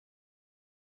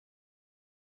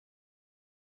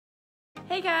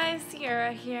Hey guys,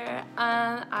 Sierra here.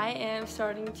 I am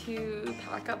starting to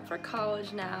pack up for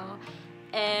college now,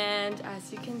 and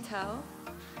as you can tell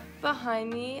behind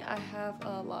me, I have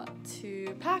a lot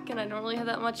to pack and I don't really have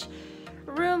that much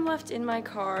room left in my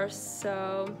car,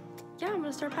 so yeah, I'm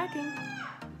gonna start packing.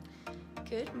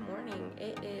 Good morning.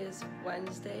 It is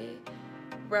Wednesday,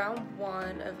 round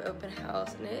 1 of open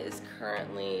house, and it is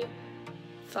currently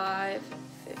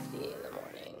 5:50 in the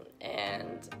morning,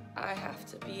 and I have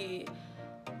to be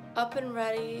up and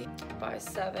ready by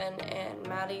 7, and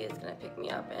Maddie is gonna pick me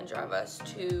up and drive us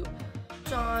to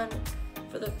John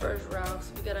for the first round.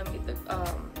 So we gotta meet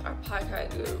our Pi Chi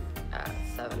group at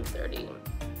 7:30.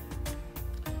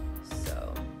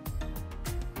 So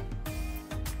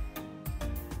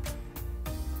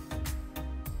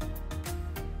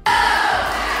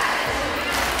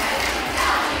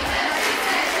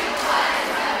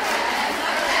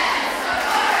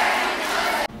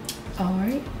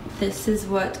alright, this is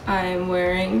what I'm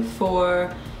wearing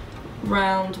for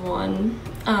round 1,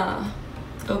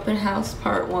 open house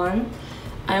part 1.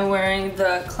 I'm wearing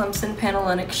the Clemson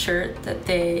Panhellenic shirt that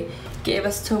they gave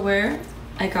us to wear.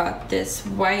 I got this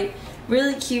white,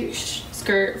 really cute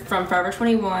skirt from Forever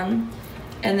 21,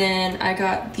 and then I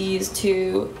got these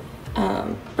 2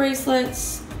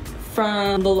 bracelets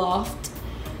from the Loft,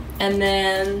 and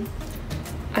then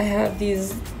I have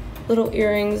these little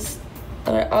earrings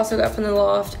that I also got from the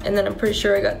Loft, and then I'm pretty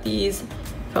sure I got these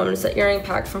from just an earring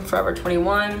pack from Forever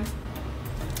 21.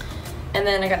 And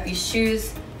then I got these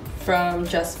shoes from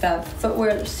Just Fab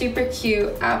Footwear. They're super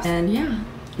cute. And yeah,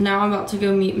 now I'm about to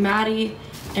go meet Maddie,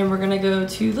 and we're gonna go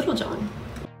to Little John.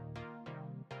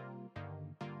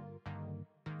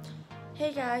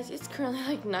 Hey guys, it's currently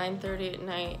like 9:30 at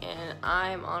night, and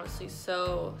I'm honestly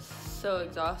so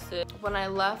exhausted. When I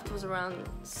left was around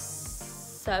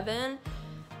 7,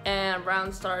 and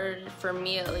round started, for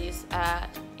me at least, at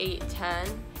 8:10.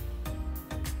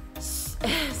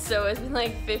 So it's been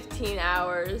like 15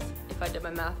 hours if I did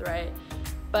my math right,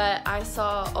 but I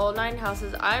saw all 9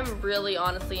 houses. I'm really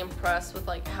honestly impressed with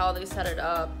like how they set it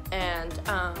up, and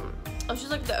it was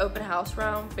just like the open house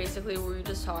round, basically, where you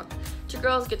just talk to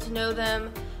girls, get to know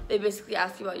them. They basically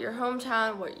ask you about your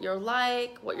hometown, what you're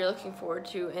like, what you're looking forward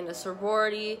to in a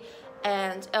sorority,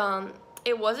 and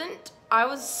I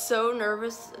was so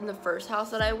nervous in the first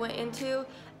house that I went into,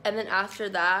 and then after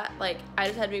that, like, I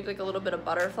just had maybe like a little bit of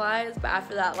butterflies, but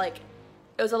after that, like,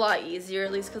 it was a lot easier,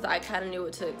 at least because I kind of knew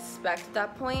what to expect at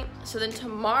that point. So then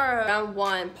tomorrow, round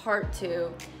 1, part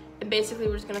 2, and basically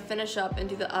we're just gonna finish up and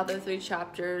do the other 3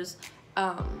 chapters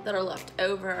that are left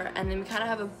over, and then we kind of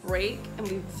have a break, and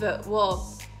we vote. Well,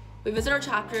 we visit our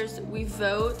chapters, we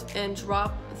vote and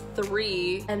drop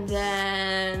 3, and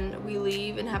then we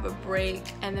leave and have a break,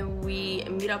 and then we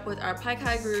meet up with our Pi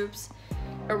Chi groups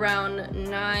around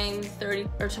 9:30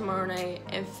 or tomorrow night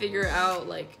and figure out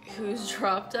like who's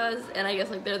dropped us, and I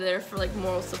guess like they're there for like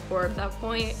moral support at that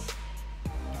point.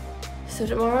 So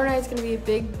tomorrow night's gonna be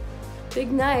a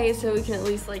big night, so we can at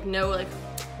least like know like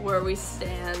where we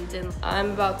stand, and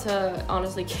I'm about to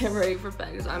honestly get ready for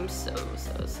bed because I'm so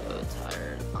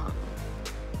tired.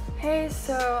 Hey,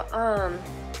 so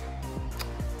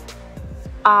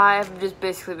I've just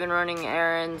basically been running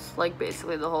errands like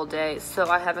basically the whole day, so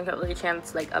I haven't got really a chance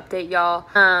to like update y'all.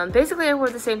 Basically I wore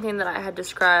the same thing that I had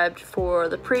described for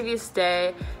the previous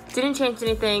day. Didn't change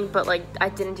anything, but like I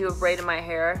didn't do a braid in my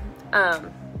hair.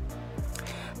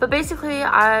 But basically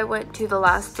I went to the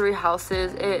last 3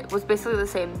 houses. It was basically the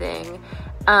same thing.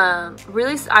 I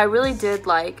really did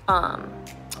like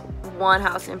one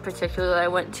house in particular that I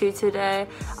went to today.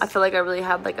 I feel like I really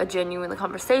had like a genuine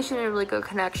conversation and a really good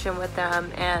connection with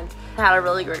them, and had a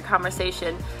really great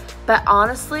conversation. But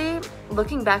honestly,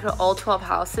 looking back at all 12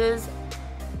 houses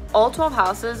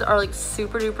are like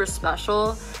super duper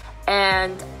special,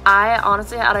 and I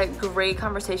honestly had a great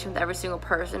conversation with every single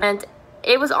person. And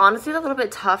it was honestly a little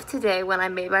bit tough today when I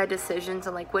made my decisions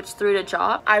on like which 3 to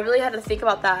drop. I really had to think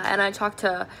about that, and I talked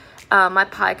to my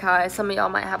Pi Chi. Some of y'all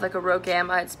might have like a Rho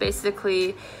Gamma. It's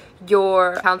basically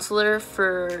your counselor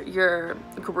for your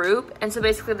group, and so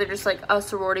basically they're just like a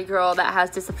sorority girl that has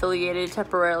disaffiliated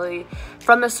temporarily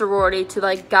from the sorority to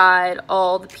like guide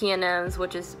all the PNMs,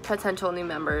 which is potential new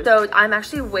members. So I'm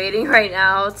actually waiting right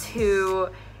now to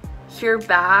hear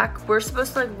back. We're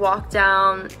supposed to like walk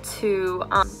down to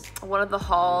one of the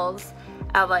halls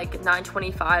at like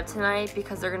 9:25 tonight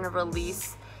because they're gonna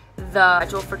release the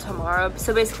schedule for tomorrow.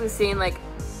 So basically seeing like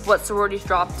what sororities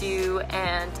dropped you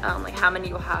and like how many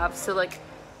you'll have. So like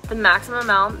the maximum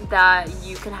amount that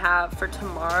you can have for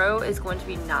tomorrow is going to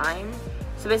be 9.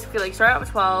 So basically like start out with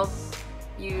 12,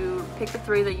 you pick the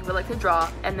 3 that you would like to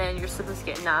drop, and then you're supposed to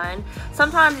get 9.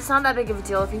 Sometimes it's not that big of a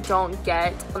deal if you don't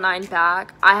get 9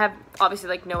 back. I have obviously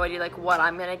like no idea like what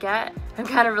I'm gonna get. I'm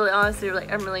kind of really honestly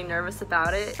like I'm really nervous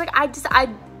about it. Like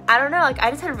I don't know, like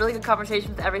I just had a really good conversation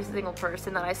with every single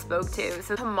person that I spoke to.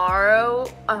 So tomorrow,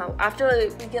 after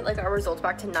we get like our results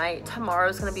back tonight,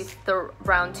 tomorrow's gonna be the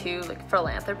round 2 like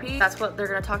philanthropy. That's what they're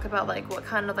gonna talk about, like what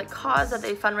kind of like cause that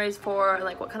they fundraise for,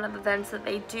 like what kind of events that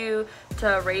they do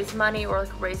to raise money or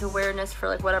like raise awareness for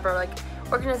like whatever like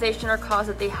organization or cause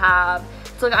that they have.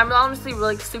 So like I'm honestly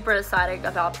really super excited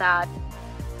about that.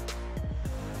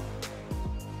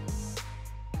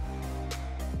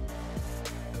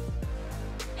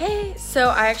 Hey, so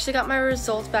I actually got my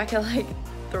results back at like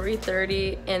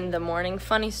 3:30 in the morning.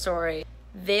 Funny story.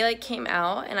 They like came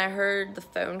out and I heard the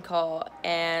phone call,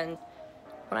 and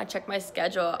when I checked my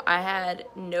schedule, I had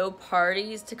no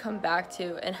parties to come back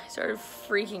to, and I started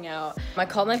freaking out. I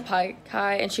called my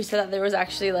Pi and she said that there was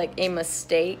actually like a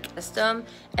mistake system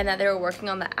and that they were working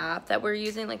on the app that we're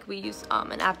using. Like we use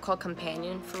an app called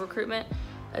Companion for recruitment.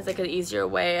 It's like an easier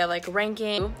way of like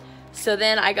ranking. So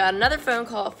then I got another phone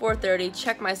call at 4:30,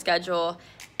 checked my schedule,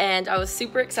 and I was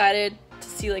super excited to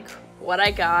see like what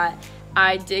I got.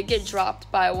 I did get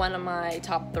dropped by one of my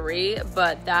top 3,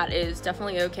 but that is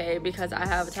definitely okay because I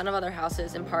have a ton of other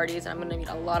houses and parties, and I'm gonna meet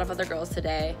a lot of other girls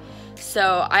today.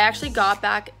 So I actually got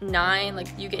back 9, like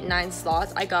you get 9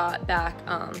 slots. I got back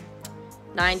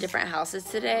 9 different houses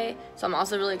today. So I'm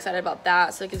also really excited about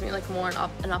that. So it gives me like more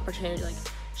an opportunity to like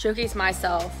showcase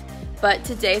myself. But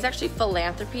today is actually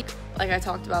philanthropy. Like I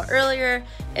talked about earlier,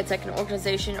 it's like an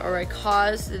organization or a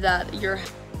cause that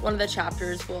one of the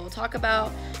chapters will talk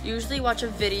about. You usually watch a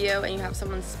video and you have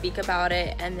someone speak about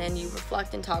it, and then you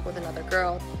reflect and talk with another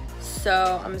girl.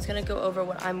 So I'm just gonna go over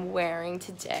what I'm wearing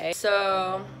today.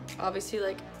 So obviously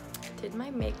like did my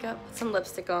makeup, put some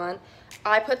lipstick on.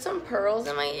 I put some pearls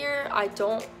in my ear. I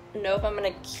don't know if I'm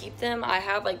gonna keep them. I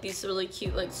have like these really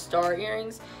cute like star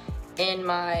earrings in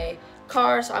my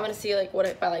car, so I'm gonna see like what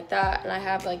if I like that. And I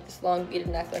have like this long beaded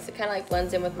necklace. It kind of like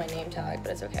blends in with my name tag,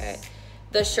 but it's okay.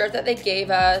 The shirt that they gave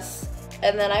us,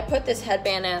 and then I put this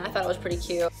headband in. I thought it was pretty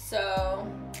cute. So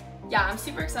yeah, I'm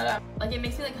super excited. Like it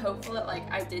makes me like hopeful that like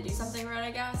I did do something right,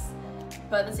 I guess.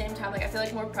 But at the same time, like I feel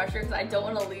like more pressure because I don't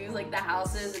want to lose like the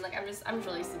houses, and like I'm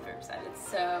really super excited.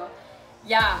 So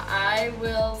yeah, I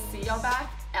will see y'all back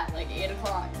at like 8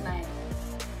 o'clock tonight.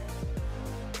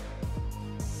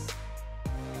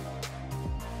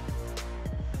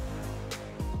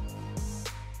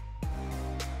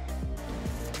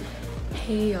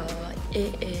 Hey y'all,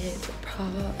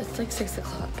 it's like 6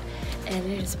 o'clock and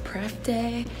it is prep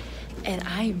day, and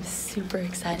I'm super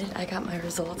excited. I got my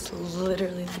results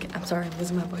literally, like, I'm sorry I'm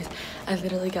losing my voice. I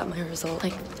literally got my result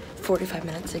like 45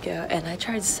 minutes ago, and I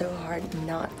tried so hard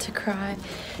not to cry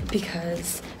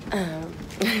because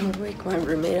I would wake my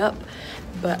roommate up,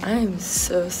 but I'm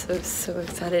so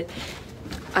excited.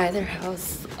 Either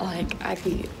house, like I'd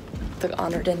be like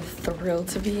honored and thrilled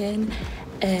to be in,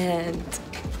 and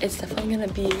it's definitely gonna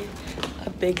be a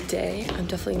big day. I'm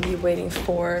definitely gonna be waiting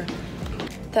for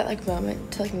that like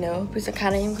moment to like know, because I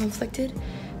kind of am conflicted,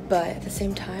 but at the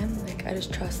same time, like I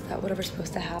just trust that whatever's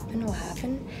supposed to happen will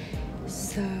happen.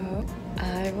 So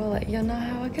I will let you know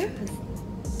how it goes.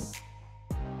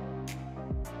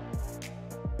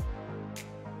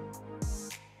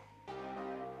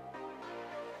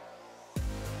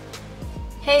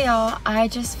 Hey y'all, I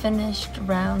just finished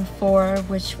round 4,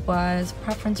 which was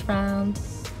preference round.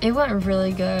 It went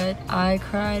really good. I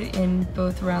cried in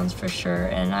both rounds for sure,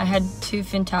 and I had 2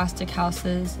 fantastic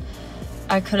houses.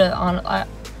 I've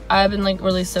been like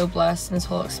really so blessed in this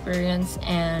whole experience,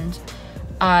 and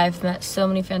I've met so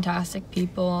many fantastic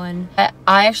people. And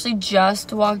I actually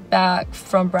just walked back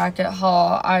from bracket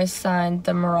hall. I signed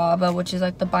the Maraba, which is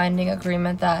like the binding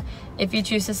agreement that if you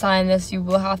choose to sign this, you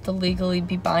will have to legally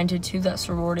be binded to that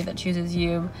sorority that chooses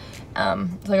you.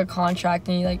 It's like a contract,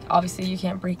 and you like obviously you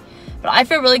can't break. But I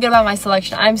feel really good about my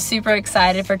selection. I'm super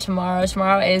excited for tomorrow.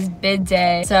 Tomorrow is bid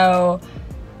day. So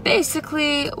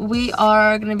basically we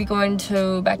are gonna be going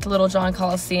back to Little John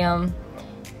Coliseum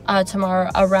tomorrow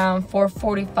around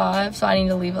 4:45, so I need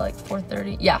to leave at like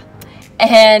 4:30. Yeah.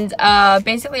 And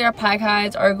basically our Pi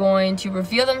Guides are going to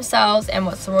reveal themselves and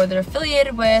what sorority they're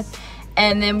affiliated with,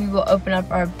 and then we will open up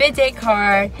our bid day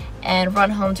card and run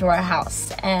home to our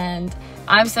house. And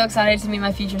I'm so excited to meet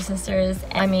my future sisters.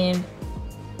 I mean,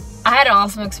 I had an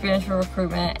awesome experience for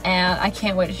recruitment, and I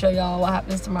can't wait to show y'all what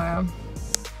happens tomorrow.